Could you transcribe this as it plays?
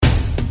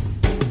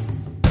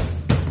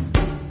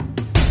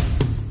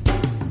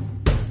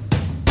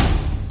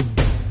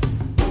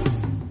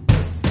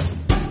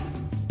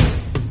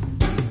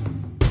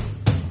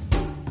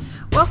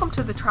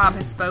to The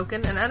Tribe Has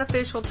Spoken, an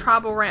unofficial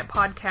tribal rant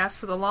podcast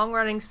for the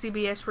long-running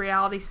CBS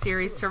reality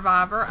series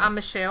Survivor. I'm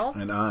Michelle.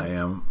 And I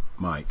am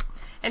Mike.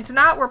 And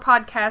tonight we're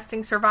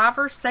podcasting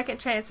Survivor Second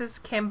Chances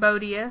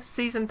Cambodia,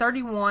 Season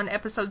 31,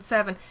 Episode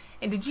 7.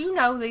 And did you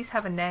know these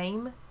have a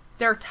name?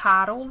 They're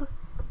titled?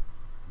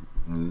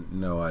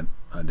 No,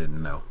 I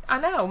didn't know. I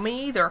know,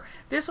 me either.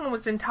 This one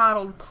was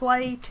entitled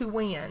Play to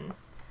Win.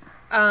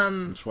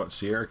 That's what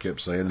Sierra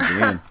kept saying at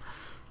the end.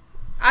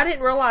 I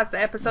didn't realize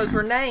the episodes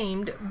were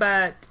named,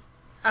 but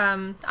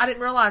the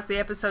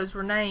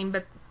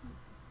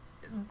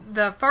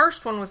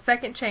first one was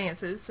Second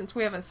Chances, since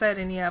we haven't said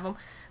any of them.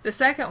 The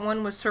second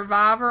one was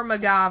Survivor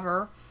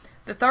MacGyver.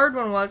 The third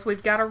one was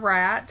We've Got a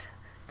Rat.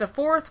 The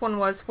fourth one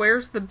was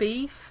Where's the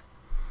Beef?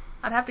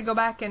 I'd have to go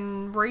back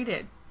and read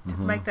it to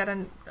make that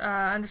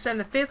understand.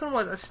 The fifth one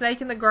was A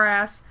Snake in the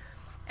Grass.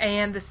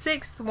 And the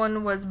sixth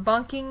one was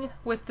Bunking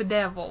with the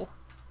Devil.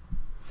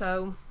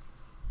 So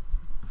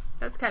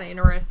that's kind of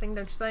interesting,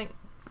 don't you think?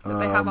 That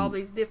they have all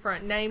these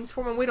different names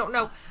for them. We don't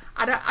know.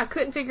 I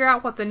couldn't figure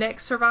out what the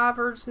next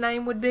survivor's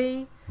name would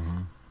be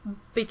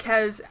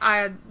because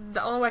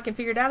the only way I can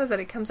figure it out is that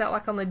it comes out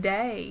like on the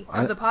day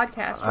of the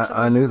podcast. Or something.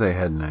 I knew they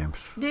had names.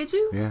 Did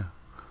you? Yeah,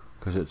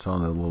 because it's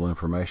on the little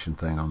information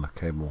thing on the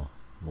cable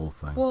little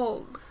thing.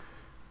 Well,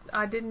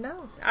 I didn't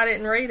know. I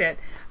didn't read it.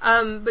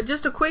 But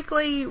just to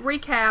quickly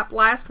recap,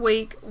 last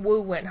week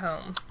Wu went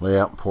home. Well,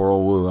 yeah, poor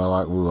old Wu. I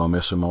like Wu. I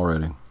miss him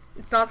already.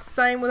 It's not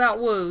the same without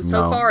Wu.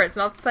 So far, it's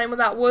not the same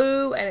without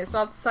Wu, and it's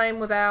not the same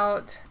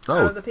without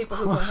the people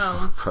who went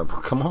home.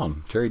 Come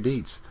on, Terry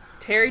Dietz.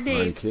 Terry Dietz.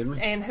 Are you kidding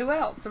me? And who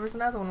else? There was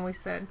another one we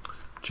said.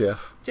 Jeff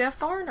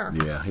Varner.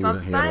 Yeah, he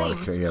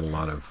had a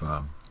lot of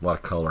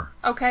color.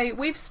 Okay,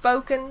 we've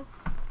spoken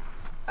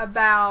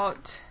about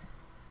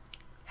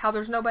how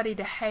there's nobody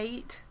to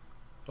hate.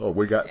 Oh,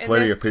 we got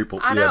plenty of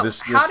people. I know.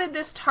 How did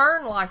this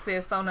turn like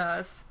this on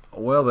us?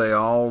 Well, they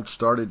all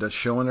started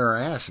showing their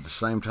ass at the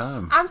same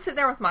time. I'm sitting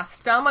there with my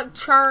stomach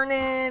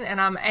churning,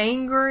 and I'm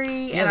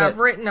angry, and I've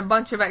written a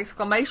bunch of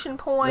exclamation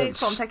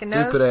points, so I'm taking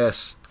notes.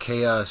 Stupid-ass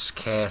chaos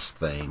cast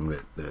thing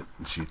that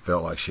she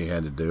felt like she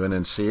had to do. And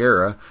then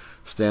Sierra,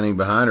 standing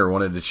behind her,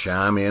 wanted to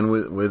chime in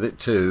with it,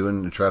 too,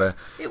 and try to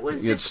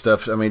get stuff.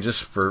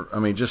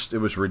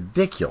 It was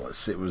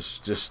ridiculous. It was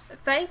just...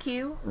 Thank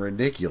you.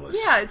 Ridiculous.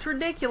 Yeah, it's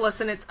ridiculous,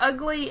 and it's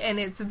ugly, and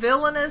it's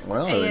villainous,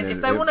 and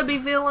if they want to be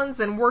villains,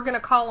 then we're going to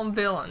call them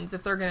villains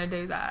if they're going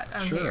to do that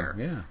here.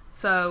 Yeah.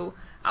 So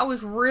I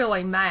was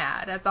really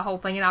mad at the whole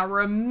thing, and I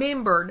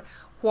remembered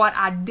what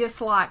I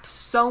disliked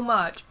so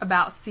much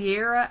about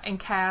Sierra and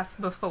Cass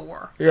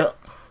before. Yeah.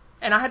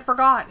 And I had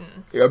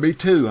forgotten. Yeah, me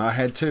too. I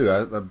had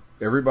too.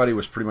 Everybody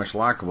was pretty much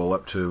likable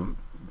up to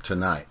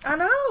tonight. I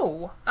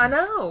know. And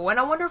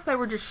I wonder if they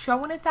were just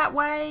showing it that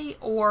way,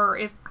 or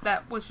if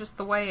that was just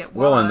the way it was.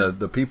 Well, and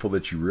the people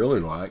that you really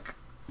like,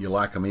 you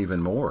like them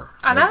even more.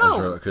 I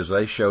know. Because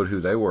they showed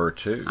who they were,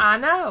 too. I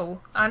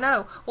know.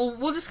 Well,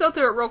 we'll just go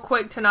through it real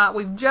quick tonight.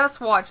 We've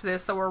just watched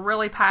this, so we're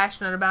really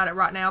passionate about it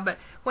right now. But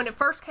when it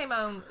first came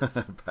on,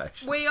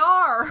 we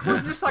are.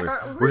 We're just like,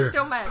 we're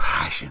still mad.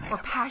 Passionate.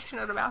 We're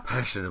passionate about this.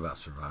 Passionate about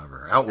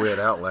Survivor. Outwit,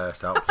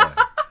 outlast, outplay.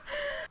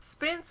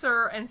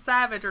 Spencer and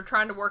Savage are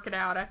trying to work it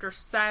out after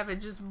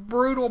Savage's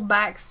brutal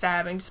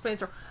backstabbing to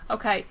Spencer.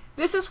 Okay,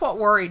 this is what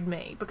worried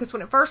me, because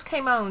when it first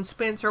came on,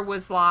 Spencer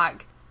was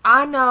like,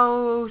 I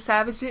know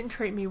Savage didn't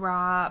treat me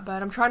right,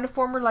 but I'm trying to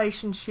form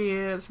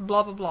relationships,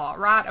 blah, blah, blah,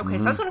 right? Okay,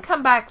 so that's going to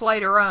come back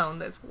later on.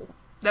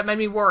 That made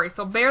me worry.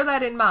 So bear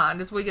that in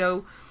mind as we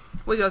go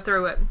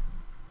through it.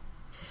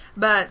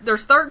 But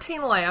there's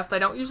 13 left. They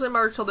don't usually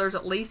merge till there's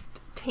at least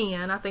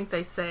 10, I think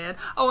they said.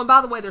 Oh, and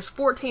by the way, there's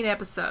 14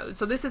 episodes.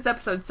 So this is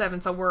episode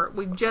 7, so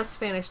we've just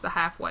finished the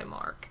halfway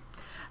mark.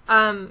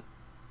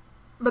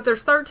 But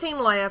there's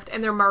 13 left,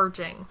 and they're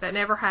merging. That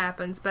never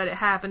happens, but it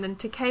happened. And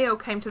Takeo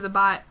came to the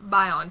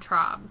Bion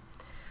tribe.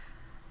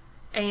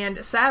 And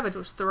Savage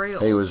was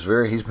thrilled.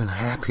 He's been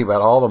happy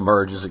about all the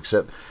merges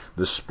except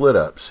the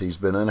split-ups. He's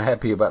been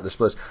unhappy about the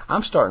splits.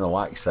 I'm starting to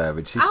like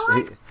Savage.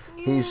 I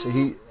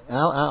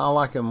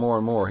like him more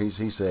and more. He's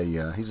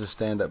a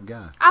stand-up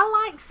guy.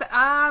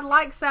 I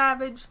like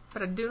Savage,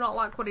 but I do not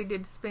like what he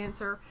did to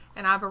Spencer.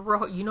 And I have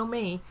you know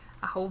me,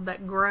 I hold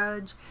that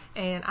grudge,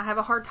 and I have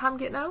a hard time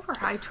getting over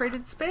how he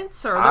treated Spencer.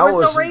 There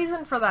was no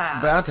reason for that.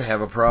 About to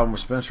have a problem with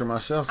Spencer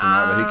myself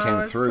tonight, but he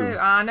came through.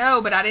 I know,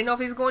 but I didn't know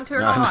if he was going to or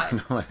not.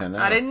 I know.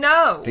 I didn't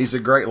know. He's a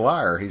great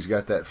liar. He's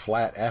got that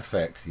flat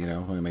affect, I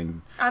know.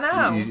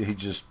 He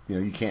just,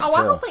 you can't tell.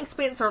 I don't think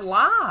Spencer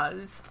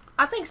lies.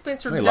 I think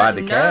Spencer doesn't lied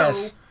to know.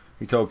 Cass.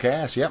 He told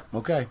Cass, yep,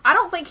 okay. I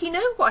don't think he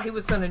knew what he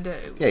was going to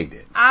do. Yeah, he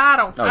did. I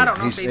don't know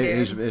if he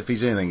did. If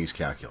he's anything, he's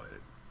calculated.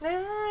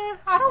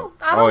 I don't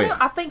know.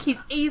 I think he's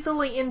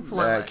easily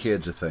influenced. That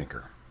kid's a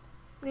thinker.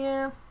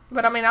 Yeah,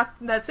 but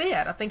that's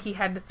it. I think he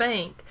had to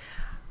think.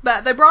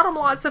 But they brought him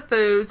lots of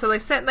food, so they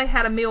sat and they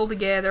had a meal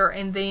together,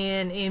 and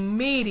then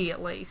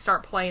immediately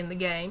start playing the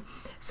game.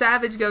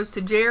 Savage goes to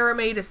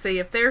Jeremy to see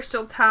if they're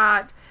still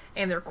tight,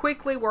 and they're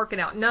quickly working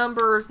out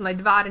numbers, and they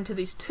divide into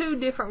these two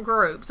different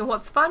groups. And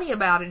what's funny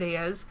about it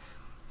is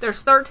there's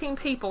 13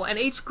 people, and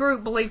each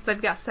group believes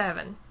they've got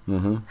 7.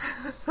 Mm-hmm.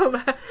 So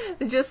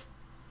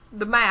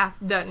the math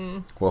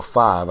doesn't... Well,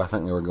 5. I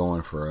think they were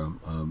going for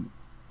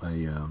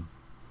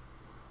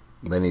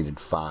they needed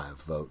 5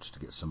 votes to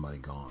get somebody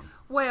gone.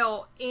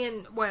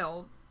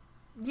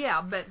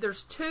 Yeah, but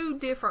there's 2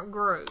 different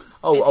groups.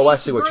 Oh, I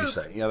see what you're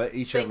saying. Yeah,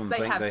 each of them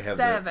think they have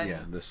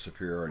 7. the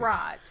superiority.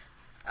 Right.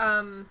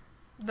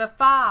 The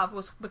 5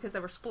 was because they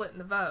were splitting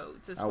the votes.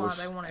 That's why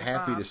they wanted 5. I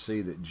was happy to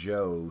see that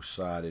Joe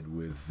sided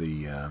with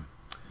the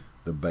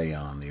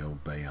Bayon, the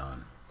old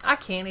Bayon. I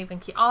can't even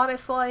keep,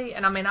 honestly,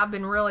 and I mean, I've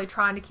been really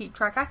trying to keep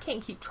track. I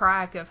can't keep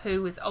track of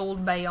who is old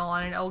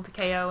Bayon and old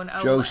Takeo and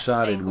old Joe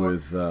sided Angler.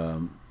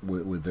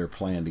 with their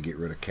plan to get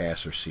rid of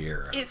Cass or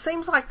Sierra. It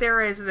seems like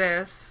there is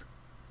this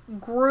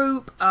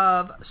group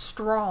of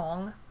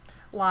strong,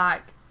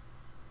 like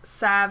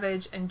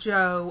Savage and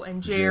Joe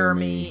and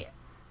Jeremy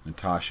and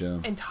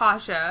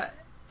Tasha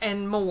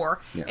and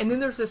more. Yeah. And then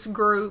there's this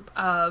group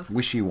of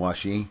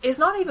wishy-washy. It's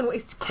not even,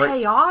 it's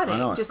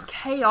chaotic, just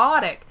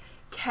chaotic.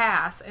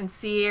 Cass and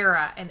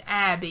Sierra and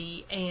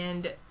Abby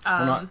and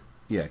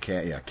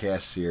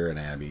Cass, Sierra, and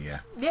Abby.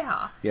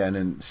 Yeah, and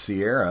then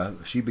Sierra,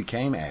 she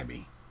became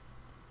Abby.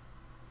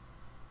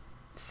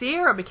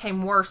 Sierra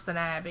became worse than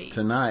Abby.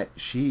 Tonight,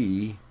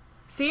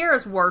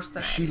 Sierra's worse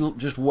than Abby. She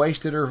just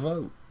wasted her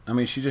vote. I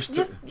mean, she just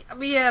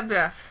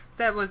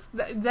that was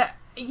that.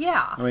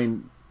 Yeah. I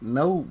mean,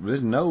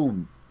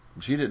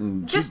 she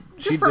didn't. Just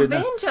she for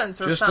didn't, vengeance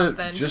or just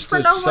something. Just for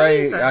to no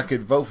say reason. I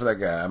could vote for that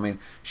guy. I mean,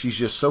 she's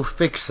just so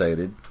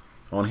fixated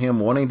on him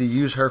wanting to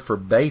use her for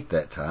bait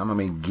that time. I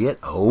mean, get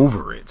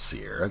over it,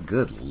 Sierra.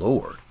 Good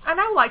Lord. I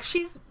know, like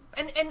she's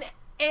and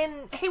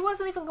he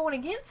wasn't even going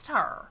against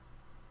her.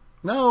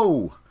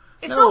 No.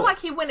 It's not like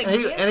he went against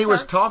her. And he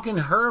was talking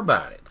to her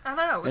about it. I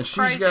know. And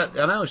crazy.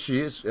 I know she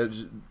is. It's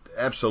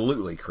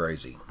absolutely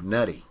crazy,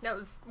 nutty.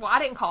 No, I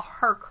didn't call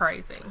her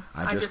crazy.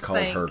 I just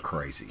called her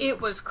crazy.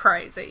 It was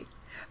crazy.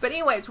 But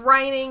anyway, it's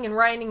raining and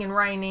raining and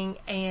raining,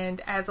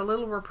 and as a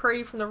little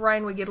reprieve from the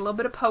rain, we get a little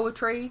bit of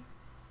poetry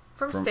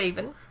from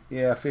Stephen.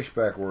 Yeah,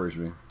 Fishback worries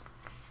me.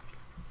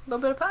 A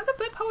little bit of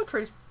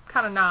poetry's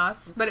kind of nice,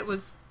 but it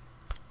was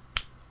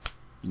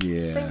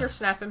finger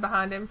snapping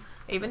behind him.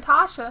 Even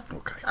Tasha,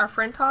 our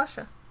friend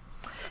Tasha.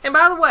 And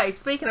by the way,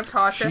 speaking of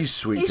Tasha, she's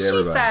sweet to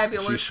everybody. She's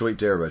fabulous. She's sweet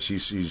to everybody.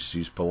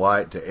 She's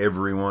polite to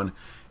everyone,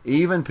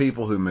 even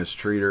people who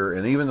mistreat her,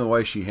 and even the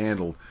way she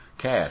handled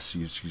Cass.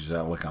 She's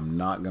like, look, I'm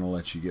not going to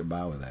let you get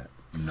by with that.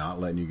 I'm not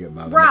letting you get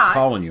by with that. I'm not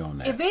calling you on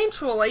that.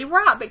 Eventually,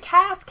 right, but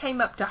Cass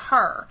came up to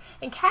her,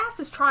 and Cass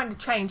is trying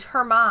to change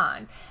her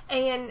mind,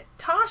 and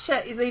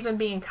Tasha is even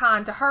being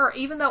kind to her,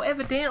 even though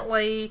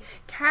evidently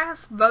Cass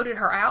voted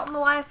her out in the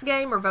last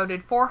game or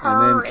voted for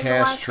her in the last game.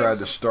 And then Cass tried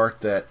to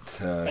start that,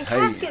 and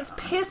Cass gets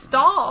pissed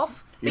off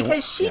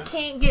because she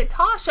can't get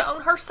Tasha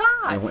on her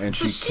side. And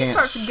so she can't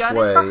starts gunning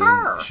for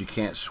her. She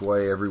can't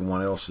sway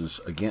everyone else's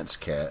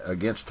against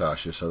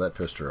Tasha, so that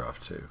pissed her off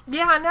too.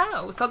 Yeah, I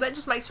know. So that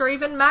just makes her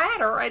even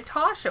madder at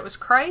Tasha. It was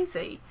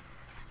crazy.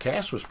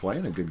 Cass was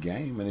playing a good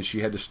game, and then she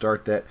had to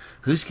start that.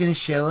 Who's going to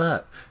show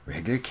up?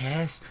 Regular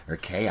Cass or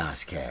Chaos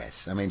Cass?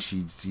 I mean,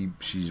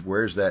 she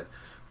wears that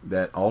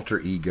alter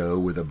ego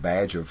with a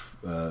badge of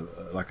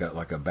like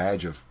a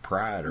badge of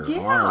pride or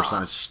honor or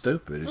something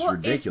stupid. It's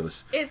ridiculous.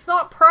 It's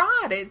not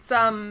pride. It's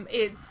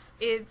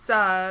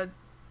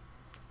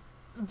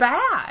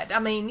bad. I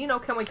mean,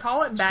 can we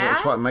call it bad?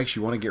 That's what makes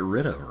you want to get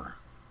rid of her.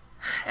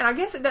 And I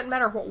guess it doesn't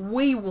matter what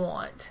we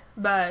want,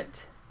 but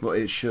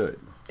it should.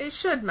 It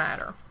should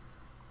matter.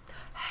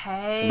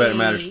 Hey. I bet it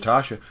matters to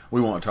Tasha. We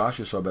want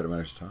Tasha, so I bet it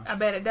matters to Tasha. I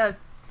bet it does.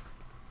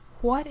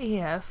 What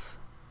if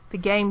the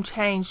game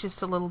changed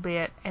just a little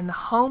bit and the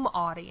home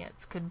audience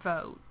could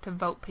vote to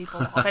vote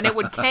people off, and it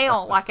would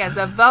count like as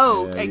a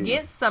vote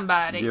against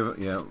somebody? What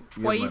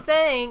do you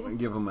think?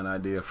 Give them an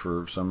idea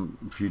for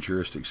some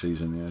futuristic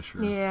season. Yeah,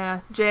 sure. Yeah,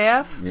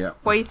 Jeff. Yeah.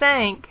 What do you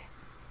think?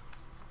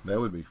 That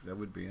would be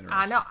interesting.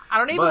 I know. I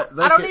don't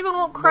even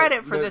want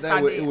credit for this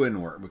idea. It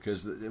wouldn't work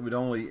because it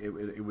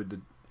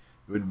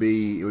would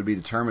be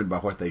determined by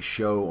what they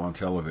show on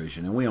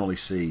television, and we only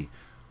see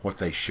what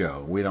they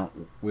show. We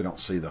don't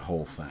see the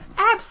whole thing.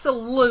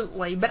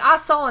 Absolutely, but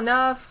I saw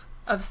enough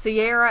of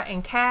Sierra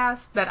and Cass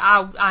that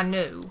I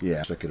knew.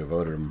 Yeah, so I could have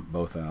voted them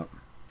both out.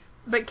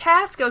 But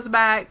Cass goes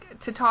back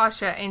to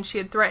Tasha, and she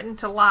had threatened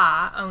to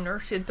lie on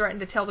her. She had threatened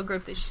to tell the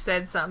group that she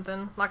said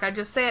something, like I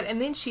just said, and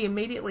then she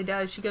immediately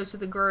does. She goes to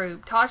the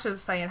group.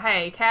 Tasha's saying,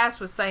 hey, Cass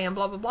was saying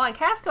blah, blah, blah, and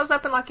Cass goes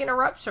up and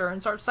interrupts her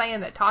and starts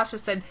saying that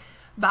Tasha said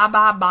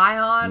bye-bye,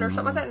 bye-on, or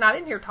something like that. And I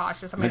didn't hear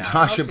Tasha. And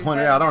Tasha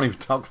pointed out, I don't even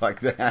talk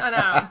like that.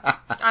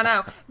 I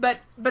know. But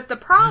the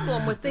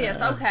problem with this,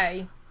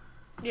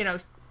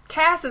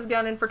 Cass is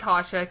gunning for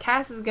Tasha.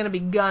 Cass is going to be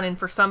gunning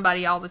for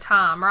somebody all the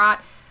time, right?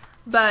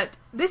 But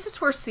this is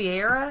where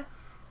Sierra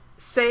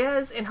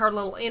says in her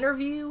little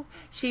interview,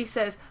 she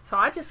says, so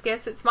I just guess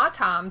it's my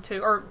time to,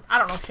 or I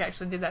don't know if she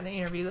actually did that in the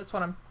interview. That's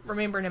what I'm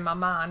remembering in my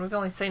mind. We've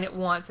only seen it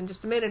once and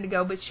just a minute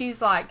ago. But she's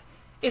like,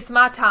 it's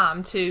my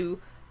time to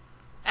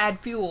add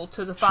fuel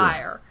to the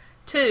fire,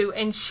 too.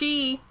 And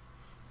she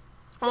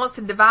wants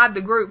to divide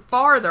the group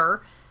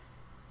farther,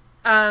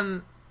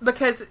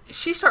 because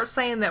she starts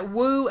saying that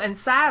Wu and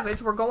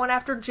Savage were going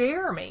after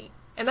Jeremy,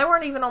 and they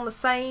weren't even on the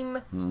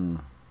same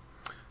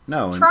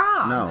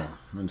tribe. No,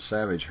 and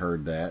Savage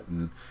heard that,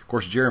 and of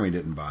course Jeremy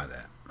didn't buy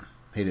that.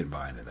 He didn't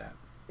buy into that.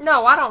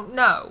 No, I don't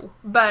know,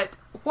 but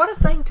what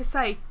a thing to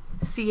say,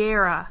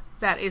 Sierra.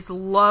 That is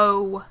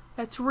low.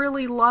 That's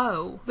really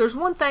low. There's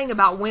one thing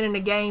about winning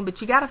a game, but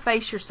you got to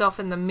face yourself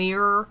in the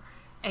mirror,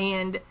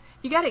 and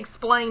you got to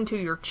explain to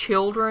your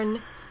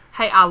children,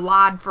 hey, I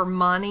lied for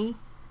money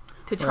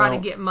to try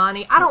to get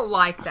money. I don't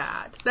like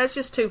that. That's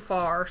just too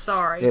far.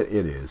 Sorry.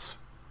 It is.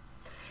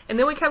 And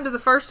then we come to the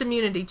first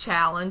immunity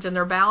challenge, and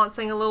they're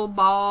balancing a little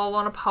ball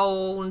on a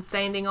pole and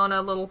standing on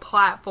a little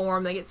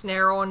platform that gets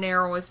narrower and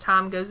narrower as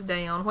time goes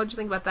down. What did you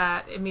think about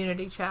that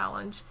immunity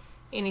challenge?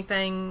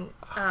 Anything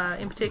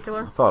in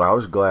particular? I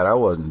was glad I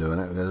wasn't doing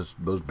it, because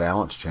those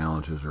balance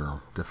challenges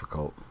are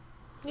difficult.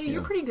 Yeah,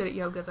 you're pretty good at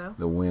yoga, though.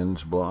 The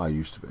winds blow. I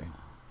used to be.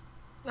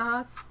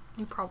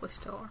 You probably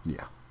still are.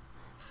 Yeah.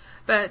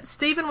 But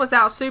Stephen was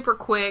out super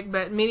quick,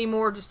 but many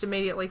more just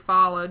immediately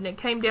followed. And it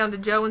came down to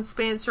Joe and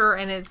Spencer,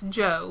 and it's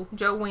Joe.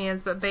 Joe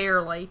wins, but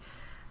barely.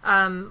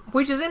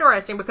 Which is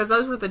interesting, because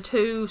those were the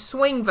two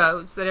swing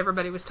votes that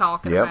everybody was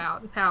talking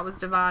about, how it was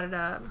divided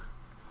up.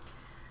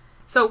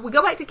 So we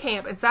go back to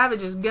camp, and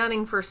Savage is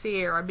gunning for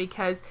Sierra,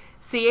 because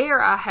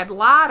Sierra had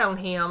lied on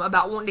him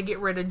about wanting to get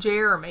rid of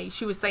Jeremy.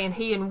 She was saying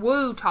he and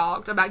Wu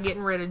talked about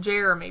getting rid of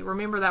Jeremy.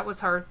 Remember, that was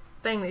her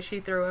thing that she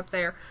threw up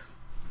there.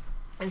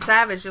 And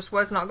Savage just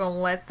was not going to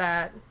let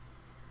that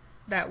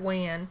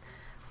win.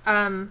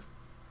 And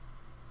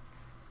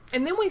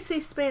then we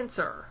see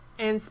Spencer.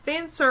 And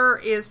Spencer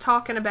is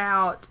talking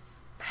about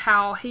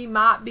how he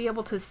might be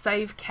able to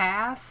save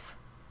Cass.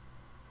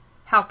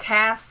 How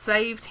Cass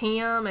saved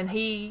him, and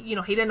he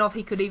didn't know if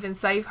he could even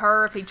save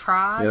her if he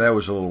tried. Yeah, that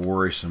was a little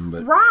worrisome,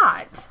 but...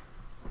 Right.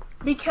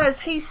 Because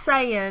he's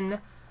saying...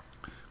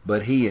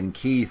 But he and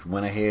Keith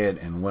went ahead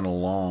and went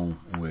along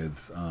with...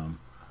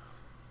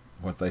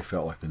 what they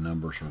felt like the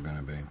numbers were going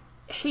to be.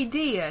 He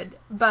did,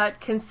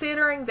 but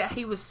considering that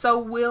he was so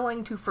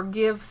willing to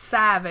forgive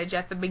Savage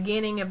at the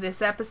beginning of this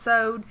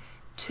episode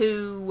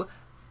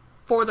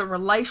for the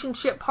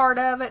relationship part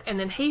of it, and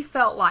then he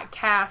felt like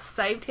Cass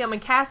saved him,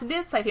 and Cass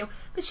did save him,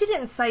 but she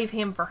didn't save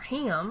him for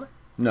him.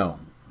 No.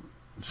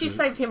 She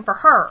saved him for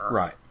her.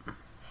 Right.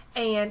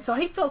 And so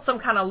he felt some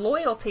kind of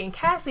loyalty, and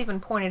Cass even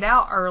pointed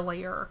out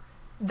earlier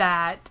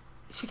that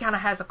she kind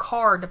of has a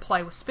card to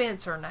play with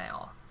Spencer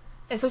now.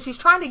 And so she's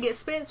trying to get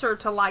Spencer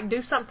to,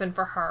 do something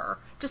for her,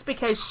 just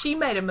because she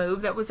made a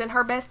move that was in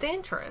her best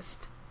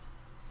interest.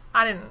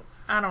 I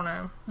don't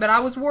know. But I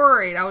was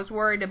worried. I was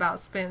worried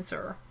about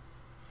Spencer.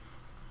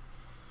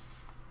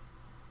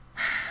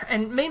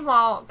 And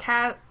meanwhile,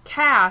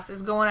 Cass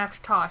is going after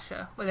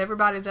Tasha with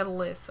everybody that'll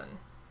listen.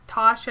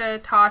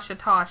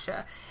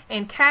 Tasha.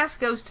 And Cass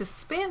goes to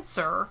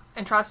Spencer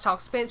and tries to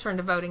talk Spencer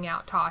into voting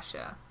out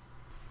Tasha.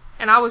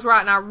 And I was right,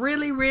 and I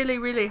really, really,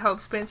 really hope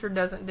Spencer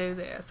doesn't do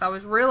this.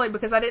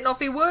 Because I didn't know if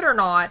he would or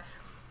not.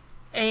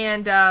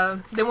 And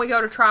then we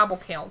go to Tribal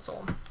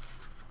Council.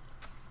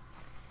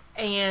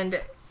 And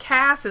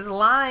Cass is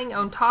lying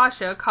on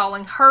Tasha,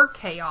 calling her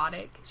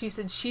chaotic. She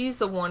said she's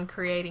the one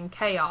creating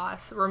chaos,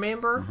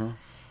 remember?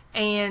 Mm-hmm.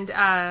 And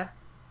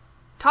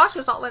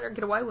Tasha's not letting her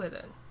get away with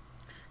it.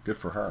 Good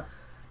for her.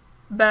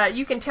 But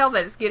you can tell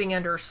that it's getting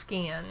under her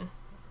skin.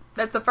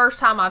 That's the first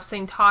time I've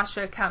seen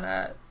Tasha kind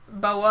of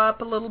bow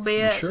up a little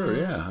bit. Sure,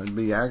 yeah. It'd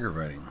be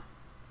aggravating.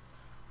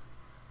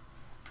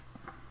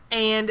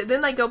 And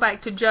then they go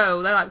back to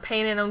Joe. They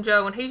pan in on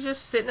Joe, and he's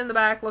just sitting in the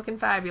back looking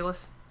fabulous.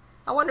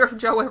 I wonder if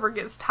Joe ever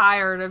gets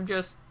tired of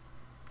just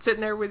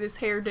sitting there with his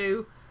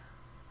hairdo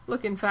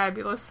looking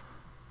fabulous.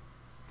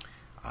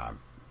 I'm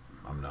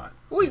not.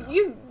 Well,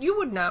 you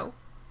would know.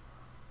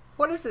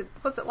 What's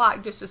it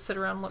like just to sit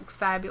around and look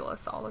fabulous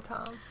all the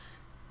time?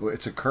 Well,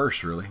 it's a curse,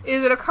 really.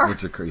 Is it a curse?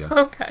 It's a curse, yeah.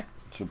 Okay.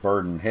 It's a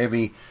burden.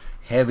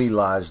 Heavy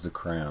lies the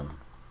crown.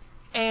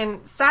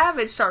 And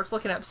Savage starts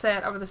looking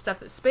upset over the stuff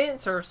that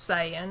Spencer's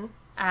saying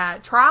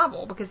at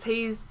Tribal, because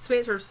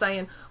Spencer's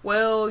saying,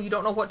 well, you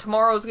don't know what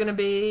tomorrow's going to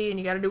be, and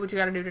you got to do what you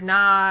got to do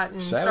tonight.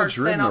 And Savage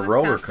ridden a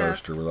roller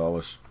coaster with all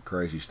this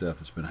crazy stuff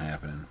that's been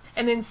happening.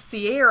 And then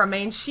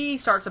Sierra, she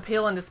starts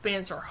appealing to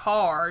Spencer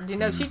hard.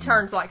 She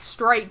turns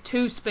straight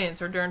to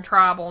Spencer during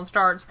Tribal and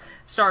starts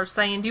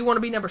saying, do you want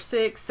to be number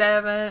 6,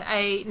 7,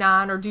 8,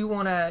 9, or do you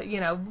want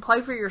to,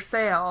 play for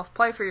yourself?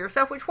 Play for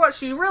yourself, which what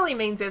she really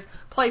means is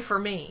play for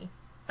me.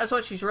 That's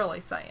what she's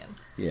really saying.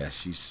 Yeah,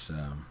 she's,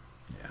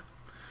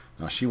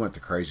 No, she went to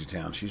Crazy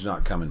Town. She's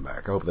not coming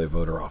back. I hope they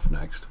vote her off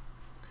next.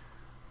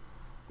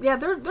 Yeah,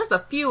 there's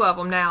a few of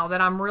them now that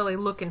I'm really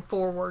looking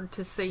forward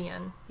to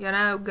seeing,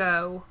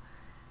 go.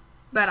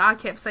 But I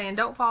kept saying,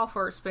 don't fall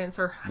for it,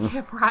 Spencer. I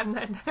kept writing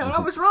that down. I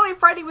was really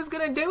afraid he was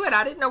going to do it.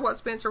 I didn't know what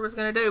Spencer was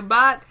going to do.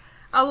 But,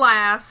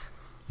 alas,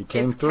 he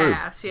came through.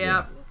 Cass,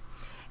 yeah.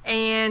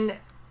 And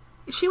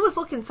she was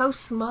looking so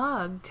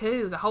smug,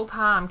 too, the whole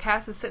time.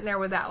 Cass is sitting there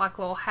with that,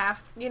 little half,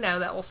 that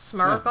little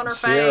smirk on her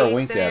Sierra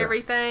face and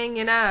everything,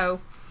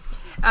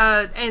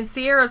 And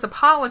Sierra's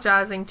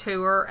apologizing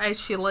to her as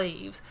she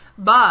leaves.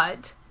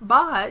 But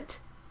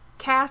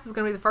Cass is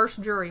going to be the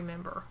first jury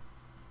member.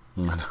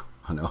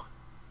 I know.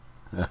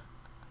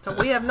 So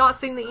we have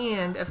not seen the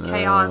end of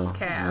Chaos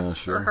Cass,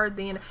 or heard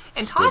the end.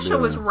 And Tasha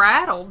was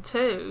rattled,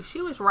 too.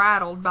 She was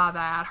rattled by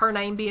that. Her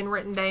name being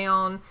written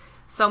down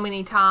so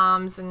many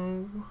times,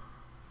 and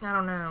I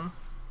don't know.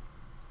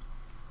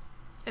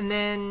 And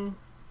then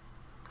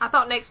I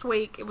thought next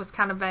week it was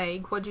kind of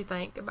vague. What'd you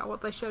think about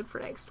what they showed for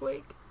next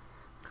week?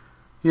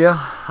 Yeah,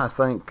 I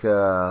think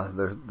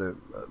the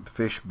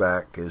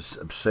Fishback is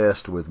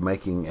obsessed with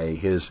making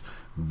his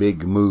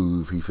big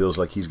move. He feels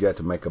like he's got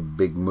to make a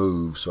big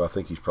move, so I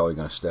think he's probably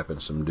going to step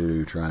in some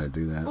doo-doo trying to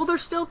do that. Well,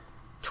 there's still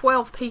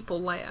 12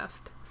 people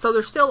left, so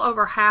there's still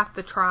over half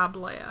the tribe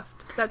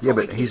left. That's yeah,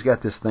 but he's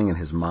got this thing in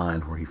his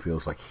mind where he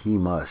feels like he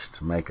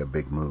must make a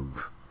big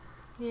move.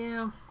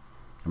 Yeah.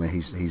 I mean,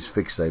 he's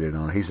fixated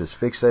on it. He's as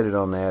fixated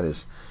on that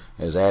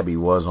as Abby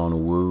was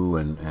on Wu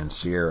and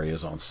Sierra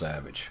is on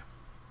Savage.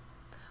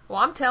 Well,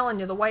 I'm telling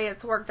you, the way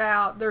it's worked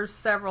out, there's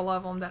several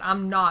of them that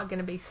I'm not going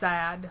to be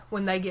sad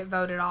when they get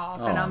voted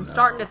off. And I'm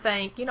starting to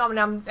think,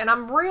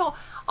 I'm real,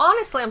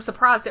 honestly, I'm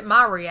surprised at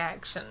my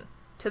reaction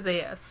to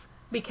this,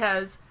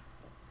 because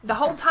the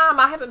whole time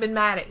I haven't been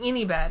mad at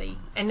anybody,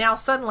 and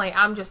now suddenly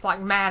I'm just like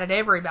mad at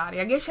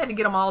everybody. I guess you had to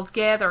get them all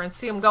together and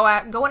see them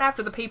going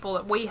after the people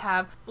that we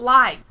have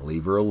liked.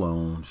 Leave her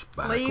alone. Just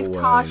back Leave away.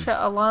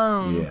 Tasha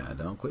alone. Yeah,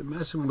 don't quit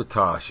messing with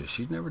Tasha.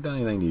 She's never done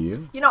anything to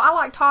you. I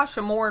like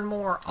Tasha more and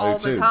more all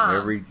the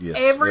time. Every week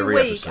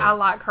episode. I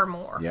like her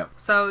more. Yep.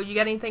 So you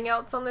got anything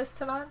else on this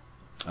tonight?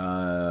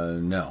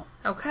 No.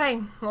 Okay.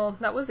 Well,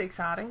 that was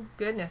exciting.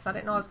 Goodness, I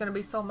didn't know I was going to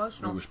be so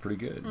emotional. It was pretty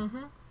good.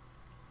 Mm-hmm.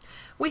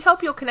 We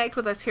hope you'll connect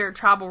with us here at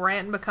Tribal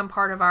Rant and become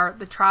part of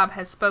The Tribe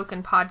Has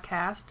Spoken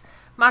podcast.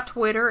 My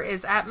Twitter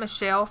is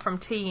 @Michelle from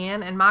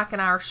TN, and Mike and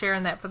I are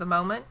sharing that for the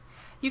moment.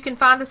 You can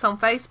find us on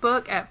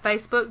Facebook at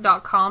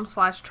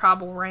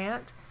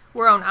facebook.com/tribalrant.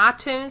 We're on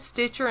iTunes,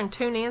 Stitcher, and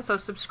TuneIn, so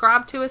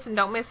subscribe to us and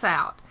don't miss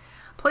out.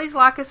 Please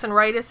like us and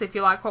rate us if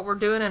you like what we're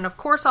doing, and of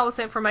course all this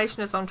information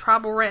is on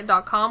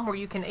tribalrant.com, where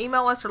you can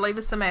email us or leave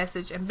us a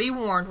message. And be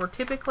warned, we're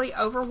typically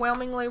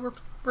overwhelmingly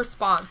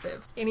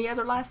responsive. Any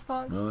other last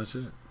thoughts? No, that's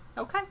it.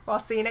 Okay, well,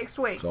 I'll see you next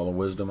week. It's all the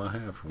wisdom I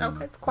have.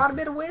 Okay, it's quite a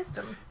bit of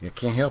wisdom. You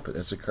can't help it.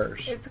 It's a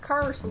curse. It's a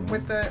curse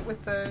with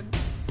the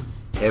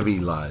heavy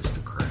lies to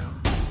craft.